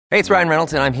Hey, it's Ryan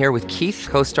Reynolds, and I'm here with Keith,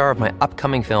 co-star of my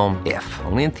upcoming film, If,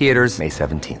 only in theaters May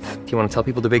 17th. Do you want to tell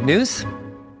people the big news?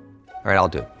 All right, I'll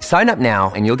do it. Sign up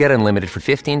now and you'll get unlimited for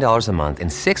 $15 a month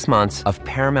and 6 months of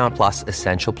Paramount Plus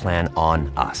Essential Plan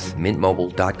on us.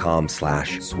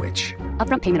 MintMobile.com/switch.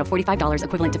 Upfront payment of $45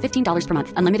 equivalent to $15 per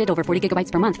month. Unlimited over 40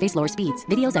 gigabytes per month. Face lower speeds.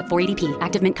 Videos at 480p.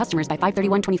 Active Mint customers by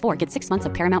 531.24 get 6 months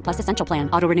of Paramount Plus Essential Plan.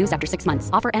 Auto renews after 6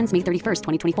 months. Offer ends May 31st,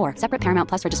 2024. Separate Paramount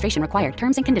Plus registration required.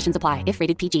 Terms and conditions apply if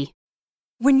rated PG.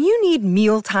 When you need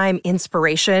mealtime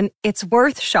inspiration, it's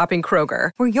worth shopping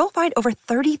Kroger, where you'll find over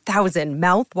 30,000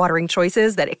 mouth-watering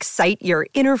choices that excite your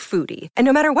inner foodie. And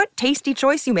no matter what tasty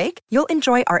choice you make, you'll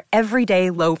enjoy our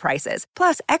everyday low prices,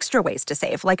 plus extra ways to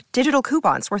save, like digital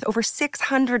coupons worth over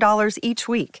 $600 each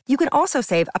week. You can also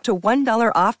save up to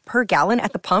 $1 off per gallon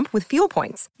at the pump with fuel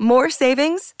points. More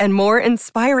savings and more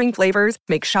inspiring flavors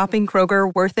make shopping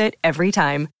Kroger worth it every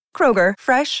time. Kroger,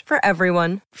 fresh for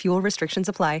everyone. Fuel restrictions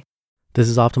apply. This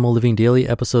is Optimal Living Daily,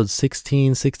 episode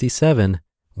 1667,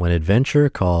 When Adventure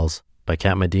Calls, by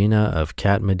Kat Medina of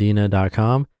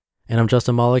katmedina.com. And I'm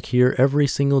Justin Malik here every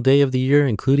single day of the year,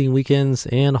 including weekends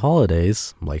and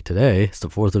holidays. Like today, it's the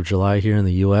 4th of July here in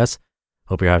the US.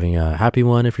 Hope you're having a happy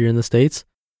one if you're in the States,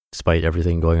 despite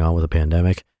everything going on with the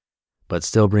pandemic. But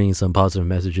still bringing some positive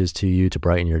messages to you to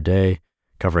brighten your day,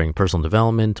 covering personal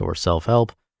development or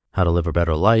self-help, how to live a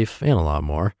better life, and a lot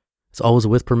more. It's always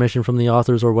with permission from the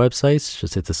authors or websites.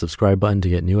 Just hit the subscribe button to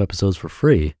get new episodes for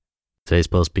free. Today's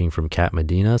post being from Kat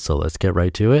Medina, so let's get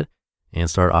right to it and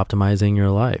start optimizing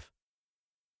your life.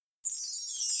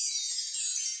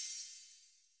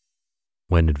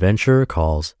 When Adventure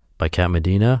Calls, by Kat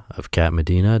Medina of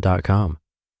katmedina.com.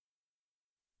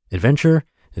 Adventure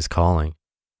is calling.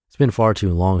 It's been far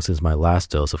too long since my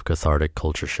last dose of cathartic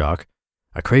culture shock.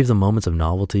 I crave the moments of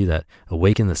novelty that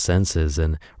awaken the senses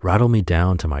and rattle me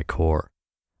down to my core.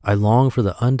 I long for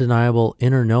the undeniable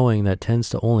inner knowing that tends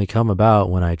to only come about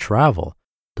when I travel,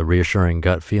 the reassuring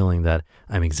gut feeling that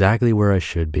I'm exactly where I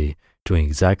should be, doing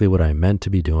exactly what I'm meant to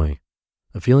be doing.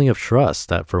 A feeling of trust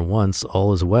that for once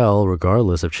all is well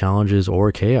regardless of challenges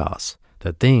or chaos,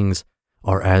 that things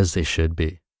are as they should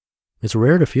be. It's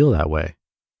rare to feel that way.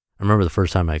 I remember the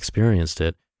first time I experienced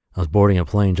it. I was boarding a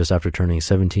plane just after turning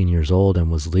 17 years old and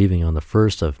was leaving on the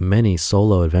first of many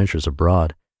solo adventures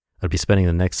abroad. I'd be spending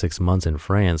the next 6 months in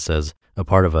France as a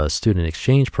part of a student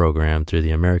exchange program through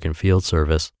the American Field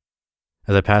Service.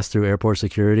 As I passed through airport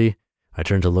security, I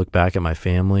turned to look back at my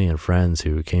family and friends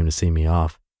who came to see me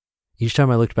off. Each time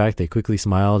I looked back, they quickly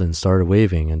smiled and started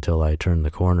waving until I turned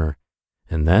the corner.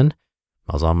 And then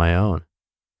I was on my own.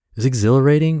 It was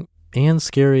exhilarating and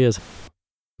scary as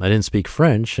I didn't speak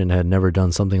French and had never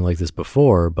done something like this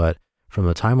before, but from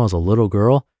the time I was a little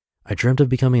girl, I dreamt of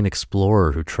becoming an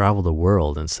explorer who traveled the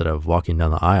world instead of walking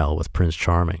down the aisle with Prince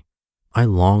Charming. I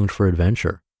longed for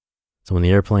adventure. So when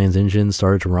the airplane's engine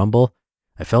started to rumble,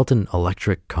 I felt an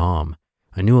electric calm.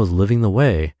 I knew I was living the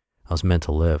way I was meant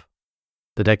to live.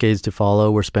 The decades to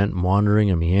follow were spent wandering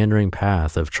a meandering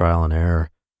path of trial and error.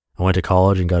 I went to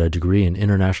college and got a degree in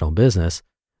international business,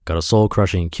 got a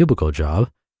soul-crushing cubicle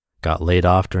job, got laid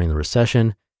off during the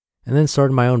recession, and then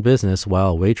started my own business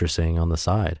while waitressing on the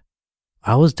side.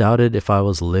 I always doubted if I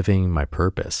was living my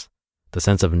purpose. The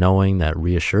sense of knowing that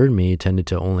reassured me tended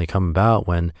to only come about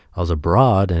when I was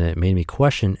abroad, and it made me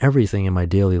question everything in my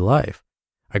daily life.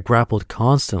 I grappled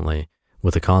constantly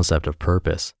with the concept of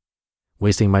purpose.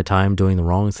 Wasting my time doing the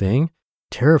wrong thing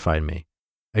terrified me.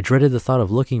 I dreaded the thought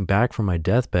of looking back from my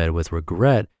deathbed with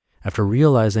regret after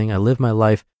realizing I lived my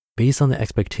life based on the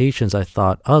expectations I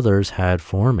thought others had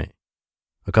for me.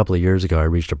 A couple of years ago, I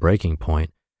reached a breaking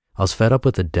point. I was fed up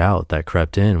with the doubt that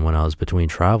crept in when I was between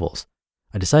travels.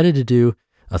 I decided to do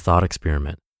a thought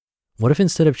experiment. What if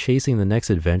instead of chasing the next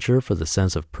adventure for the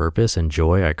sense of purpose and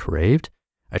joy I craved,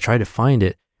 I tried to find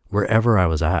it wherever I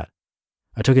was at?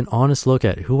 I took an honest look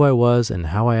at who I was and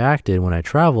how I acted when I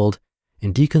traveled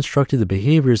and deconstructed the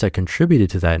behaviors that contributed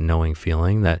to that knowing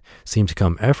feeling that seemed to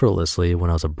come effortlessly when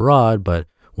I was abroad but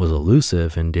was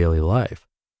elusive in daily life.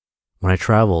 When I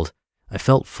traveled, I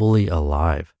felt fully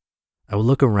alive. I would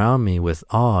look around me with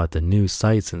awe at the new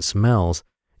sights and smells,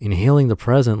 inhaling the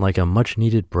present like a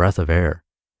much-needed breath of air.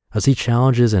 I see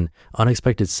challenges and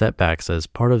unexpected setbacks as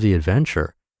part of the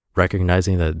adventure,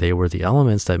 recognizing that they were the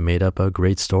elements that made up a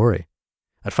great story.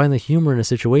 I'd find the humor in a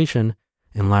situation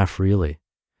and laugh freely.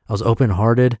 I was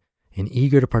open-hearted and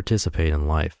eager to participate in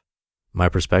life. My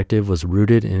perspective was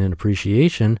rooted in an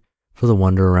appreciation for the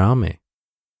wonder around me.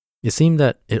 It seemed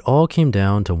that it all came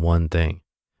down to one thing.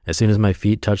 As soon as my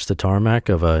feet touched the tarmac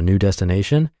of a new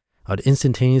destination, I'd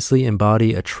instantaneously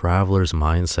embody a traveler's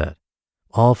mindset.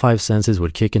 All 5 senses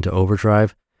would kick into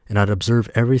overdrive, and I'd observe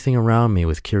everything around me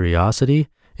with curiosity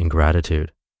and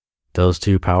gratitude. Those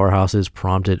two powerhouses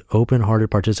prompted open-hearted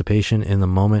participation in the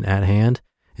moment at hand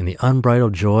and the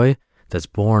unbridled joy that's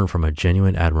born from a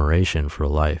genuine admiration for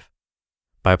life.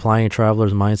 By applying a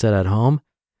traveler's mindset at home,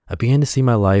 I began to see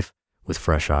my life with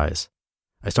fresh eyes.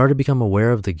 I started to become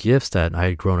aware of the gifts that I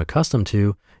had grown accustomed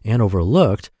to and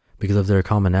overlooked because of their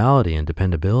commonality and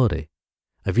dependability.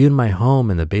 I viewed my home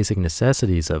and the basic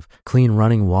necessities of clean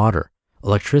running water,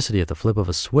 electricity at the flip of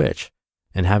a switch,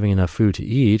 and having enough food to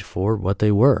eat for what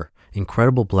they were,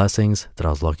 incredible blessings that I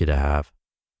was lucky to have.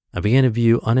 I began to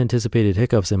view unanticipated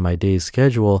hiccups in my day's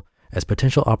schedule as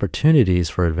potential opportunities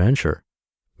for adventure.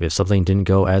 If something didn't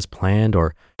go as planned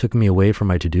or took me away from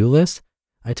my to-do list,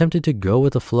 I attempted to go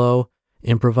with the flow,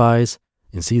 improvise,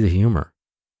 and see the humor.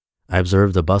 I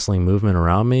observed the bustling movement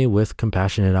around me with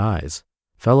compassionate eyes.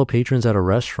 Fellow patrons at a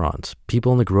restaurant,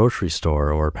 people in the grocery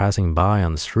store, or passing by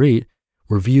on the street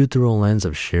were viewed through a lens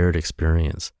of shared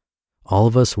experience. All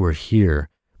of us were here,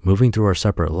 moving through our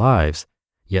separate lives,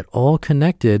 yet all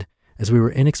connected as we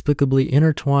were inexplicably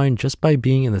intertwined just by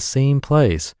being in the same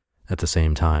place at the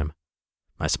same time.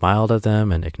 I smiled at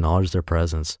them and acknowledged their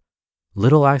presence.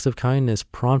 Little acts of kindness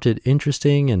prompted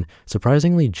interesting and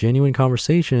surprisingly genuine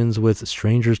conversations with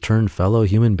strangers turned fellow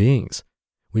human beings.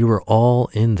 We were all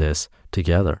in this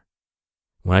together.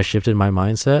 When I shifted my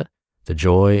mindset, the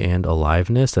joy and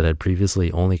aliveness that had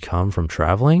previously only come from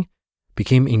traveling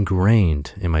became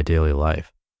ingrained in my daily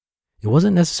life. It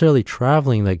wasn't necessarily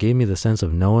traveling that gave me the sense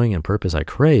of knowing and purpose I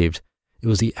craved. It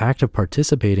was the act of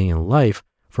participating in life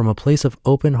from a place of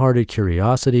open-hearted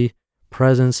curiosity,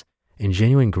 presence, and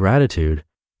genuine gratitude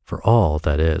for all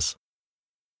that is.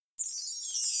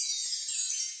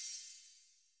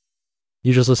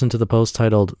 You just listened to the post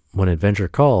titled When Adventure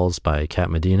Calls by Kat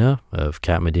Medina of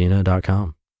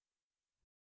katmedina.com.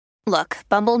 Look,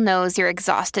 Bumble knows you're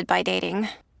exhausted by dating.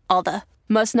 All the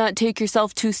must not take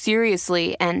yourself too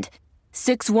seriously and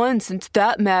 6'1" since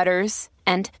that matters.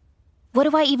 And what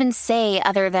do I even say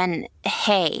other than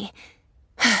hey?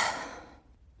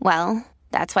 Well,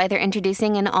 that's why they're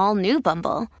introducing an all-new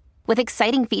Bumble with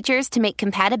exciting features to make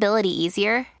compatibility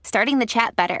easier, starting the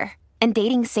chat better, and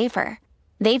dating safer.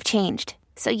 They've changed,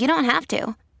 so you don't have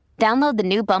to. Download the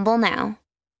new Bumble now.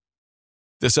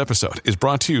 This episode is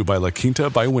brought to you by La Quinta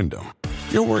by Wyndham.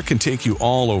 Your work can take you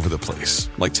all over the place,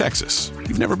 like Texas.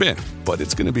 You've never been, but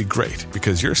it's going to be great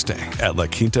because you're staying at La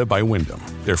Quinta by Wyndham.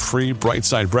 Their free Bright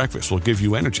Side breakfast will give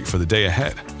you energy for the day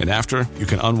ahead. And after, you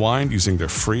can unwind using their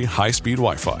free high-speed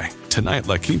Wi-Fi. Tonight,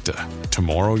 La Quinta.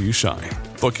 Tomorrow, you shine.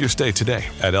 Book your stay today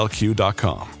at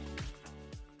LQ.com.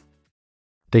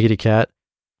 Thank you to Kat.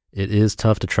 It is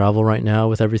tough to travel right now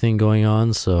with everything going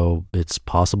on, so it's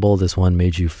possible this one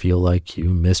made you feel like you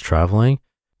miss traveling,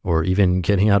 or even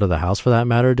getting out of the house for that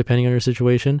matter, depending on your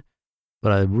situation.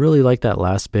 But I really like that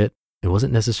last bit. It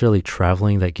wasn't necessarily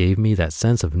traveling that gave me that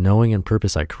sense of knowing and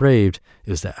purpose I craved.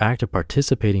 It was the act of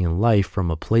participating in life from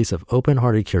a place of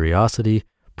open-hearted curiosity,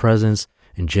 presence,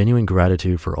 and genuine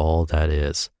gratitude for all that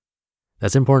is.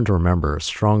 That's important to remember, a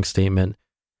strong statement,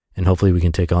 and hopefully we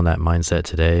can take on that mindset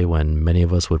today when many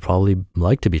of us would probably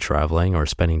like to be traveling or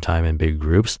spending time in big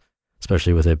groups,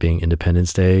 especially with it being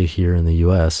Independence Day here in the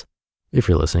US, if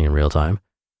you're listening in real time.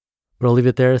 But I'll leave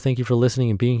it there. Thank you for listening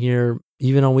and being here,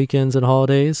 even on weekends and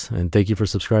holidays. And thank you for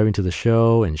subscribing to the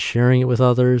show and sharing it with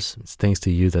others. It's thanks to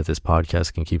you that this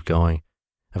podcast can keep going.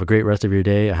 Have a great rest of your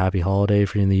day, a happy holiday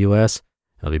if you're in the US.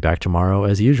 I'll be back tomorrow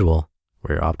as usual,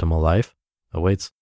 where your optimal life awaits.